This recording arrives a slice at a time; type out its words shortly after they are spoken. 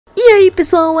aí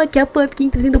pessoal, aqui é a Pumpkin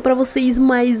trazendo pra vocês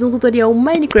mais um tutorial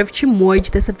Minecraft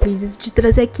Mod. Dessa vez de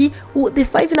trazer aqui o The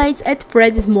Five Nights at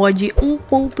Freddy's Mod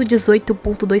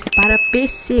 1.18.2 para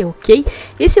PC, ok?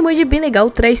 Esse mod é bem legal,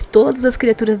 traz todas as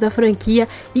criaturas da franquia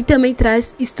e também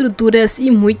traz estruturas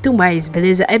e muito mais,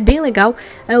 beleza? É bem legal,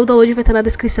 o download vai estar na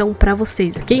descrição pra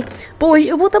vocês, ok? Bom, hoje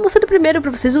eu vou estar mostrando primeiro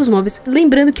pra vocês os mobs,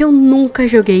 lembrando que eu nunca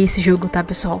joguei esse jogo, tá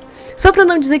pessoal? Só pra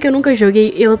não dizer que eu nunca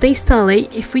joguei, eu até instalei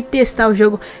e fui testar o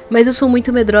jogo, mas eu sou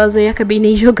muito medrosa e acabei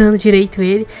nem jogando direito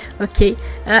ele, ok?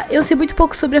 Eu sei muito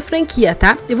pouco sobre a franquia,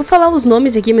 tá? Eu vou falar os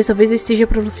nomes aqui, mas talvez eu esteja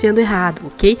pronunciando errado,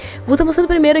 ok? Vou estar mostrando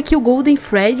primeiro aqui o Golden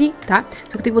Freddy, tá?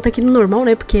 Só que eu tenho que botar aqui no normal,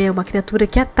 né? Porque é uma criatura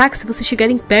que ataca, se vocês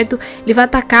chegarem perto, ele vai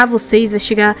atacar vocês,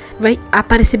 vai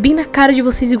aparecer bem na cara de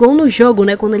vocês, igual no jogo,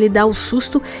 né? Quando ele dá o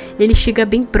susto, ele chega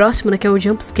bem próximo, né? Que é o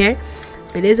Jump Scare.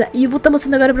 Beleza? E eu vou estar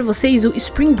mostrando agora pra vocês o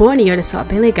Spring Bonnie, olha só,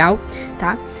 bem legal,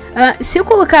 tá? Se eu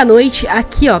colocar à noite,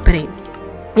 aqui ó, peraí,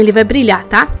 ele vai brilhar,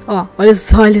 tá? Ó, olha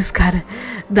os olhos, cara,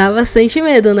 dá bastante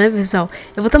medo, né, pessoal?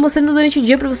 Eu vou estar mostrando durante o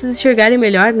dia pra vocês enxergarem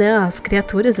melhor, né, as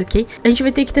criaturas, ok? A gente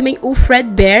vai ter aqui também o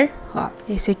Fredbear, ó,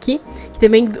 esse aqui, que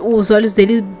também os olhos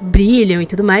dele brilham e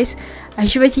tudo mais. A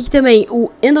gente vai ter aqui também o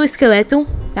Endoskeleton,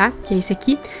 tá? Que é esse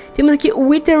aqui. Temos aqui o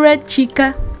Withered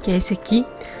Chica, que é esse aqui.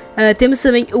 Temos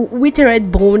também o Withered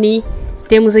Bonnie.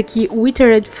 Temos aqui o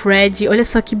Withered Freddy. Olha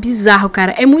só que bizarro,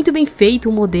 cara. É muito bem feito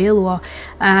o modelo, ó.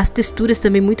 As texturas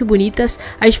também muito bonitas.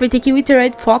 A gente vai ter aqui o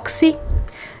Withered Foxy.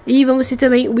 E vamos ter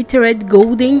também o Withered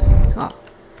Golden, ó.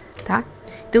 Tá?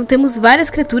 Então temos várias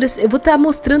criaturas. Eu vou estar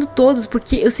mostrando todos,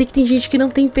 porque eu sei que tem gente que não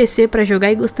tem PC pra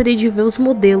jogar e gostaria de ver os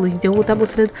modelos. Então eu vou estar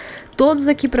mostrando todos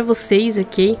aqui pra vocês,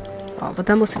 ok? Ó, vou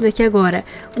estar mostrando aqui agora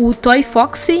o Toy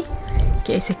Foxy,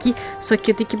 que é esse aqui, só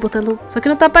que eu tenho que botar no... Só que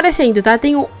não tá aparecendo, tá?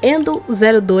 Tem o Endo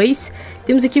 02,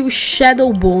 temos aqui o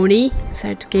Shadow Bonnie,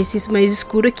 certo? Que é esse mais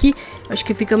escuro aqui, eu acho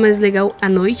que fica mais legal à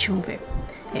noite, vamos ver.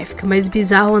 Fica mais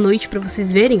bizarro à noite pra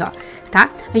vocês verem, ó, tá?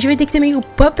 A gente vai ter aqui também o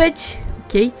Puppet,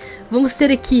 ok? Vamos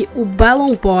ter aqui o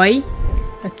Balloon Boy,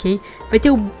 ok? Vai ter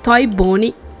o Toy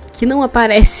Bonnie, que não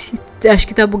aparece, acho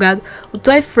que tá bugado. O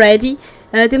Toy Freddy,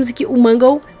 temos aqui o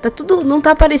Mangle, tá tudo, não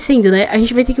tá aparecendo, né? A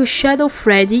gente vai ter aqui o Shadow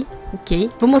Freddy, ok?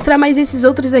 Vou mostrar mais esses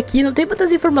outros aqui, não tem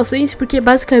muitas informações, porque é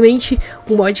basicamente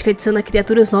um mod que adiciona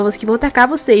criaturas novas que vão atacar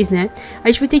vocês, né? A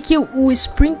gente vai ter aqui o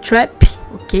Spring Trap,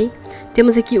 ok?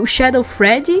 Temos aqui o Shadow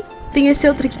Freddy, tem esse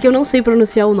outro aqui que eu não sei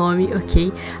pronunciar o nome,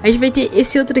 ok? A gente vai ter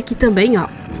esse outro aqui também, ó,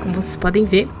 como vocês podem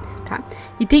ver, tá?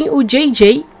 E tem o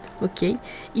JJ, ok?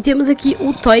 E temos aqui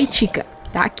o Toy Chica,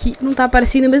 tá? Que não tá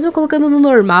aparecendo, mesmo colocando no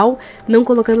normal, não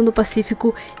colocando no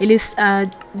Pacífico, eles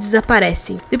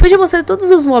desaparecem. Depois de eu mostrar todos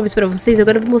os mobs pra vocês,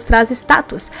 agora eu vou mostrar as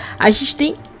estátuas. A gente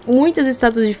tem muitas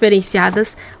estátuas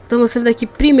diferenciadas. Tô mostrando aqui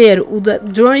primeiro o da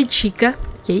Drone Chica,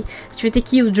 ok? A gente vai ter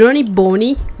aqui o Drone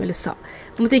Bonnie, olha só.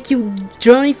 Vamos ter aqui o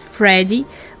Drone Freddy.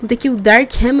 Vamos ter aqui o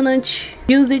Dark Remnant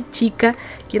Fused Chica,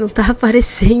 que não tá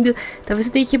aparecendo. Talvez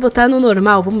você tenha que botar no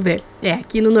normal, vamos ver.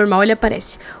 Aqui no normal ele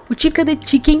aparece. O Chica the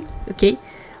Chicken, ok?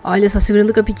 Olha só,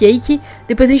 segurando o cupcake.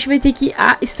 Depois a gente vai ter aqui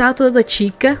a estátua da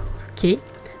Chica, ok?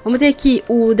 Vamos ter aqui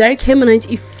o Dark Remnant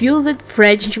e Fused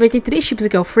Fred. A gente vai ter três tipos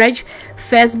aqui, ó. O Fred,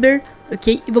 Fazbear,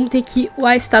 ok? E vamos ter aqui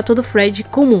a estátua do Fred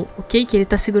comum, ok? Que ele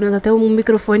tá segurando até um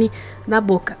microfone na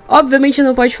boca. Obviamente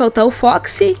não pode faltar o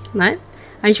Foxy, né?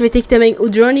 A gente vai ter aqui também o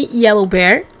Drone Yellow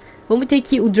Bear. Vamos ter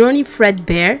aqui o Drone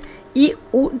Fredbear e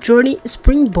o Drone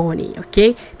Spring Bonnie,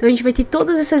 ok? Então a gente vai ter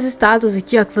todas essas estátuas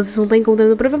aqui, ó, que vocês vão estar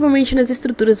encontrando. Provavelmente nas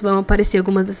estruturas vão aparecer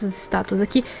algumas dessas estátuas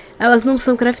aqui. Elas não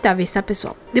são craftáveis, tá,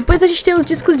 pessoal? Depois a gente tem os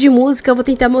discos de música, eu vou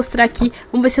tentar mostrar aqui.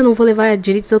 Vamos ver se eu não vou levar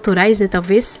direitos autorais, né,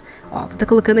 talvez. Ó, vou estar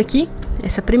colocando aqui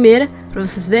essa primeira, pra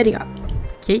vocês verem, ó.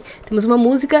 Ok? Temos uma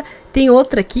música, tem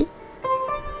outra aqui.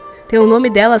 Tem o nome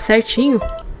dela certinho,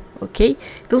 ok?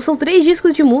 Então são 3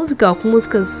 discos de música, ó, com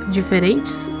músicas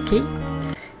diferentes, ok?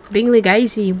 Bem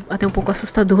legais e até um pouco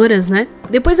assustadoras, né?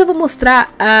 Depois eu vou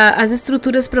mostrar as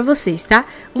estruturas pra vocês, tá?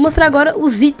 Vou mostrar agora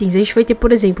os itens. A gente vai ter,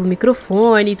 por exemplo, o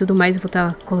microfone e tudo mais. Eu vou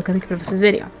estar colocando aqui pra vocês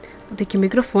verem, ó. Vou ter aqui o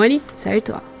microfone,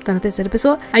 certo? Ó, tá na terceira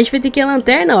pessoa. A gente vai ter aqui a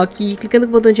lanterna, ó, que clicando com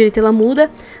o botão direito ela muda.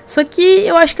 Só que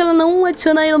eu acho que ela não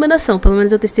adiciona a iluminação. Pelo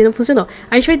menos eu testei e não funcionou.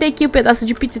 A gente vai ter aqui o pedaço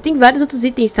de pizza. Tem vários outros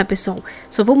itens, tá, pessoal?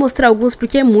 Só vou mostrar alguns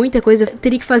porque é muita coisa. Eu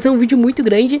teria que fazer um vídeo muito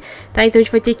grande, tá? Então a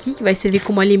gente vai ter aqui, que vai servir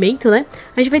como alimento, né?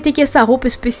 A gente vai ter aqui essa roupa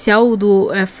especial do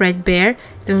Fredbear.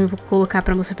 Então eu vou colocar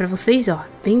pra mostrar pra vocês, ó.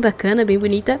 Bem bacana, bem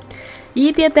bonita.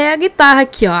 E tem até a guitarra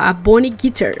aqui, ó, a Bonnie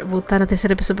Guitar. Vou botar na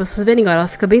terceira pessoa pra vocês verem, ó, ela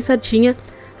fica bem certinha.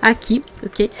 aqui,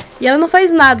 ok? E ela não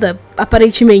faz nada,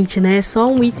 aparentemente, né? É só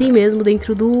um item mesmo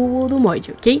dentro do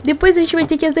mod, ok? Depois a gente vai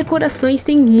ter aqui as decorações,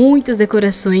 tem muitas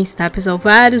decorações, tá, pessoal?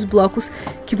 Vários blocos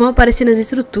que vão aparecer nas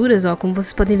estruturas, ó. Como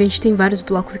vocês podem ver, a gente tem vários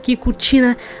blocos aqui,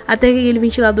 cortina, até aquele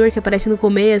ventilador que aparece no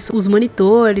começo, os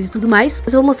monitores e tudo mais.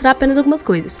 Mas eu vou mostrar apenas algumas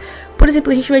coisas. Por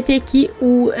exemplo, a gente vai ter aqui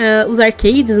os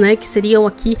arcades, né? Que seriam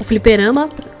aqui o fliperama,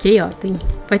 ok? Ó,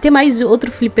 vai ter mais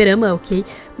outro fliperama, ok?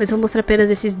 Mas eu vou mostrar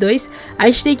apenas esses dois. A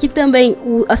gente tem aqui também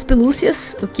as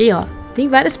pelúcias, ok? Ó, tem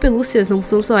várias pelúcias, não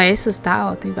são só essas,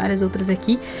 tá? Ó, tem várias outras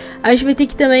aqui. A gente vai ter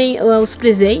aqui também os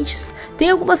presentes.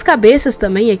 Tem algumas cabeças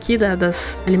também aqui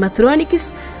das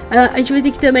animatronics. A gente vai ter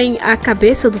aqui também a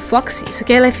cabeça do Foxy. Isso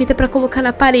aqui ela é feita pra colocar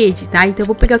na parede, tá? Então eu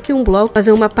vou pegar aqui um bloco,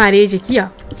 fazer uma parede aqui, ó.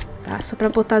 Tá? Só pra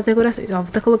botar as decorações. Ó, vou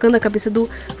estar colocando a cabeça do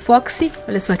Foxy.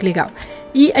 Olha só que legal.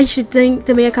 E a gente tem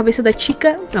também a cabeça da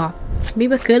Chica, ó. Bem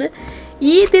bacana.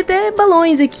 E tem até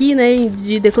balões aqui, né,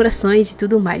 de decorações e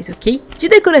tudo mais, ok? De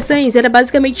decorações era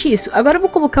basicamente isso. Agora eu vou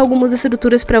colocar algumas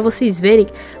estruturas pra vocês verem,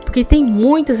 porque tem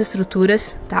muitas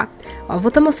estruturas, tá? Ó, vou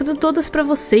estar mostrando todas pra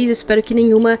vocês, eu espero que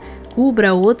nenhuma cubra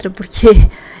a outra, porque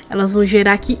elas vão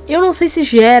gerar aqui. Eu não sei se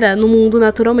gera no mundo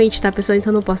naturalmente, tá, pessoal?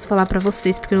 Então eu não posso falar pra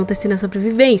vocês, porque eu não testei na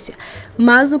sobrevivência.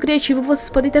 Mas no criativo vocês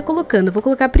podem estar colocando. Eu vou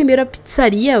colocar primeiro a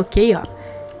pizzaria, ok, ó.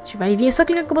 A gente vai vir, é só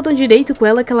clicar com o botão direito com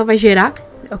ela que ela vai gerar,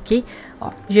 ok? Ó,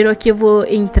 gerou aqui, eu vou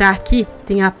entrar aqui,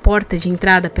 tem a porta de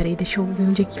entrada, peraí, deixa eu ver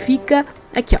onde é que fica.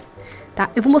 Aqui, ó, tá?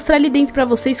 Eu vou mostrar ali dentro pra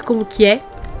vocês como que é,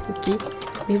 ok?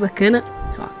 Bem bacana,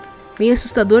 ó, bem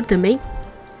assustador também.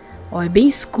 Ó, é bem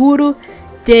escuro,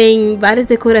 tem várias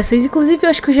decorações, inclusive eu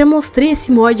acho que eu já mostrei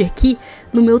esse mod aqui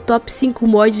no meu top 5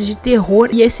 mods de terror,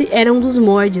 e esse era um dos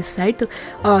mods, certo?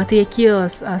 Ó, tem aqui ó,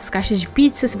 as caixas de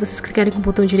pizza, se vocês clicarem com o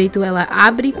botão direito ela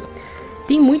abre.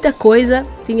 Tem muita coisa,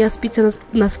 tem as pizzas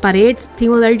nas paredes, tem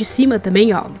o andar de cima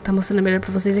também, ó, vou tá mostrando melhor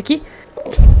pra vocês aqui.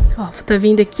 Ó, tá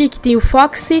vindo aqui tem o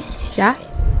Foxy, já,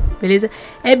 beleza?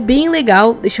 É bem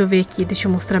legal, deixa eu ver aqui, deixa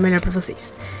eu mostrar melhor pra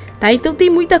vocês. Tá, então tem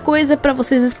muita coisa pra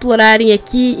vocês explorarem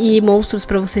aqui e monstros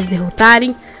pra vocês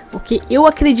derrotarem, ok? Eu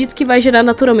acredito que vai gerar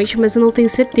naturalmente, mas eu não tenho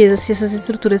certeza se essas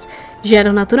estruturas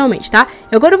geram naturalmente, tá?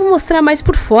 Agora eu vou mostrar mais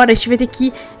por fora, a gente vai ter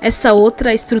aqui essa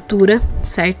outra estrutura,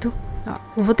 certo? Ó,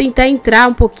 eu vou tentar entrar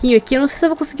um pouquinho aqui, eu não sei se eu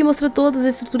vou conseguir mostrar todas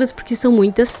as estruturas porque são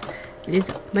muitas,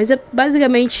 beleza? Mas é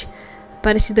basicamente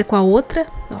parecida com a outra,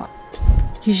 ó,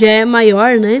 que já é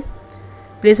maior, né?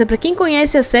 Beleza? Pra quem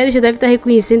conhece a série já deve estar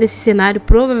reconhecendo esse cenário,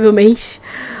 provavelmente.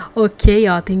 Ok,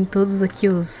 ó, tem todos aqui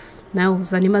os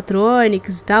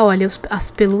animatronics e tal, olha as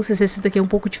pelúcias, essa daqui é um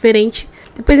pouco diferente.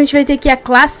 Depois a gente vai ter aqui a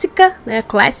clássica, né, a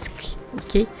Classic,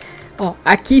 ok? Ó,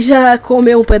 aqui já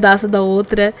comeu um pedaço da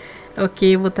outra,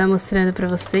 ok, eu vou estar mostrando pra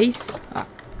vocês, ó.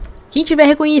 Quem estiver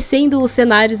reconhecendo os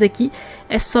cenários aqui,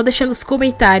 é só deixar nos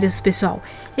comentários, pessoal.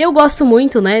 Eu gosto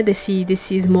muito, né,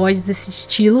 desses mods, desse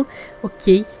estilo,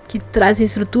 ok? Que trazem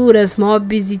estruturas,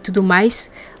 mobs e tudo mais.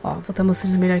 Ó, vou estar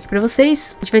mostrando melhor aqui pra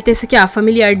vocês. A gente vai ter esse aqui, ó,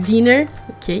 Familiar Dinner,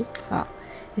 ok? Ó,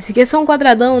 esse aqui é só um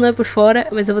quadradão, né, por fora,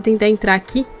 mas eu vou tentar entrar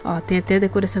aqui. Ó, tem até a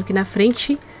decoração aqui na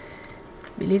frente.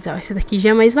 Beleza, ó, essa daqui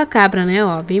já é mais macabra, né,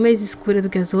 ó, bem mais escura do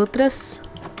que as outras.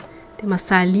 Tem uma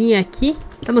salinha aqui.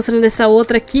 Tá mostrando essa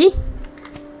outra aqui.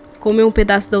 Comeu um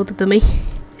pedaço da outra também.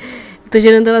 Tô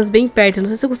gerando elas bem perto. Não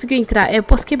sei se eu consigo entrar. Eu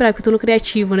posso quebrar, porque eu tô no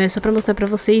criativo, né? Só pra mostrar pra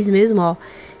vocês mesmo, ó.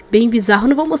 Bem bizarro.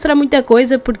 Não vou mostrar muita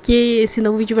coisa, porque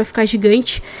senão o vídeo vai ficar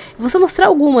gigante. Eu vou só mostrar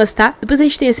algumas, tá? Depois a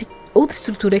gente tem essa outra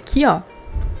estrutura aqui, ó.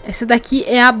 Essa daqui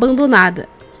é a abandonada,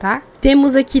 tá?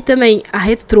 Temos aqui também a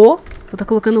retrô. Vou tá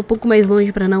colocando um pouco mais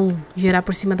longe pra não gerar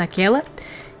por cima daquela.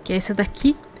 Que é essa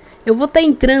daqui. Eu vou estar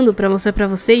entrando pra mostrar pra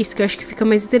vocês, que eu acho que fica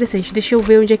mais interessante. Deixa eu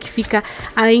ver onde é que fica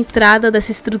a entrada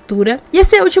dessa estrutura. E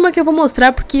essa é a última que eu vou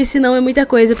mostrar, porque senão é muita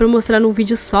coisa pra mostrar num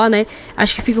vídeo só, né?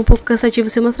 Acho que fica um pouco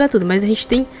cansativo se eu mostrar tudo. Mas a gente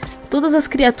tem todas as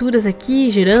criaturas aqui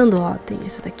girando, ó. Tem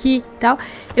essa daqui e tal.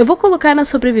 Eu vou colocar na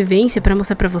sobrevivência pra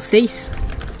mostrar pra vocês.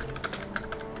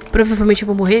 Provavelmente eu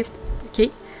vou morrer,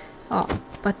 ok? Ó,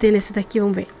 bater nessa daqui,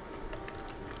 vamos ver.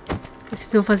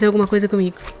 Vocês vão fazer alguma coisa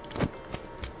comigo.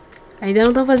 Ainda não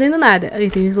estão fazendo nada. Aí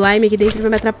tem um slime aqui dentro que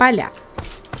vai me atrapalhar.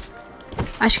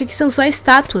 Acho que aqui são só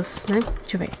estátuas, né?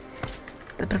 Deixa eu ver.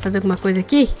 Dá pra fazer alguma coisa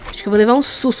aqui? Acho que eu vou levar um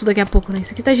susto daqui a pouco, né?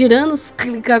 Isso aqui tá girando, se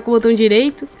clicar com o botão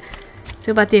direito. Se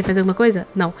eu bater, fazer alguma coisa?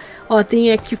 Não. Ó,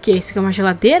 tem aqui o quê? Isso aqui é uma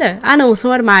geladeira? Ah, não,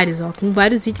 são armários, ó. Com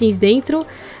vários itens dentro.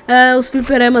 Os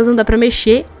fliperamas não dá pra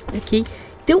mexer. Ok.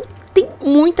 Então, tem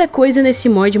muita coisa nesse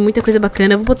mod, muita coisa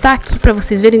bacana. Eu vou botar aqui pra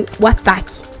vocês verem o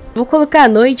ataque. Vou colocar à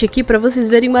noite aqui pra vocês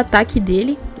verem o ataque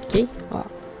dele, ok? Ó.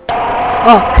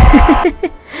 Ó.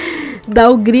 dar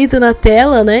o grito na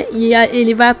tela, né? E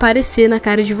ele vai aparecer na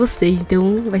cara de vocês.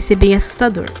 Então vai ser bem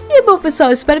assustador. E bom,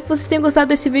 pessoal, espero que vocês tenham gostado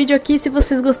desse vídeo aqui. Se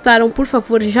vocês gostaram, por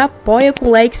favor, já apoia com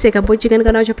like. Se acabou de chegar no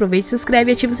canal, já aproveita, se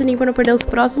inscreve e ativa o sininho para não perder os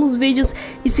próximos vídeos.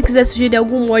 E se quiser sugerir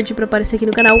algum mod para aparecer aqui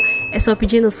no canal, é só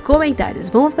pedir nos comentários.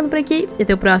 Vamos ficando por aqui e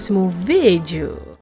até o próximo vídeo.